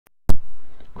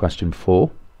question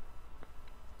 4.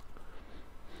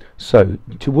 So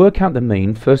to work out the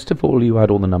mean, first of all you add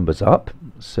all the numbers up.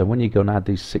 So when you go and add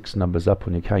these 6 numbers up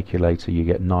on your calculator, you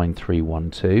get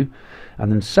 9312.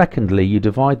 And then secondly, you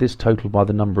divide this total by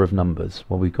the number of numbers.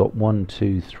 Well, we've got 1,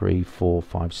 2, 3, 4,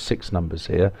 5, 6 numbers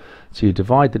here. So you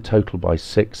divide the total by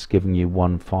 6, giving you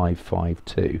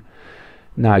 1552.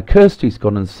 Now Kirsty's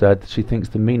gone and said that she thinks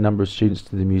the mean number of students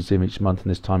to the museum each month in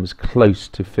this time is close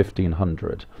to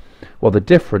 1500. Well, the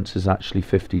difference is actually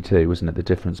 52, isn't it? The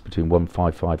difference between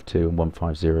 1552 and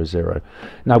 1500.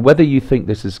 Now, whether you think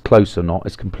this is close or not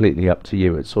is completely up to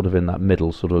you. It's sort of in that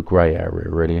middle sort of grey area,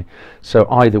 really. So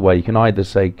either way, you can either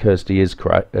say Kirsty is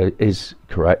correct,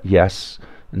 yes,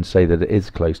 and say that it is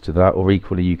close to that, or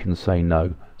equally you can say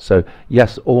no. So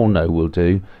yes or no will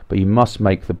do, but you must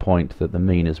make the point that the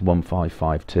mean is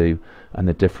 1552 and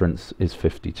the difference is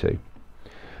 52.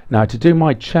 Now to do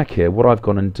my check here, what I've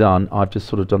gone and done, I've just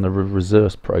sort of done the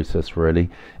reverse process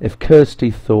really. If Kirsty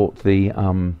thought the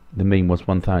mean was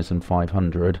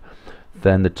 1500,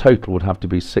 then the total would have to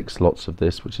be 6 lots of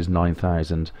this, which is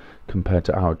 9000, compared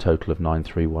to our total of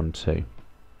 9312.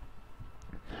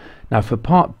 Now for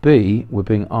part B, we're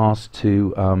being asked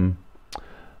to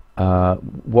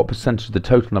what percentage of the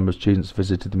total number of students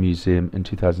visited the museum in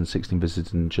 2016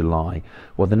 visited in July?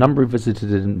 Well, the number who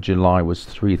visited in July was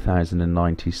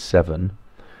 3097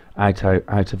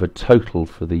 out of a total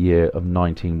for the year of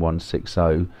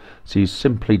 19160. So you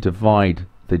simply divide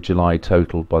the July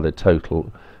total by the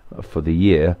total for the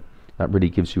year. That really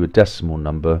gives you a decimal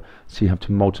number, so you have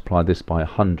to multiply this by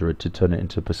 100 to turn it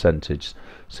into a percentage.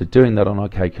 So doing that on our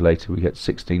calculator, we get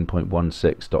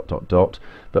 16.16 ...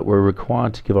 but we're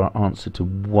required to give our answer to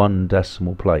 1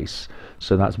 decimal place.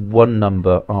 So that's 1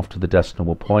 number after the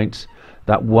decimal point.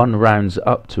 That 1 rounds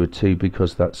up to a 2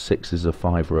 because that 6 is a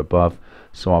 5 or above.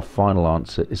 So our final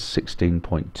answer is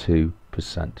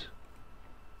 16.2%.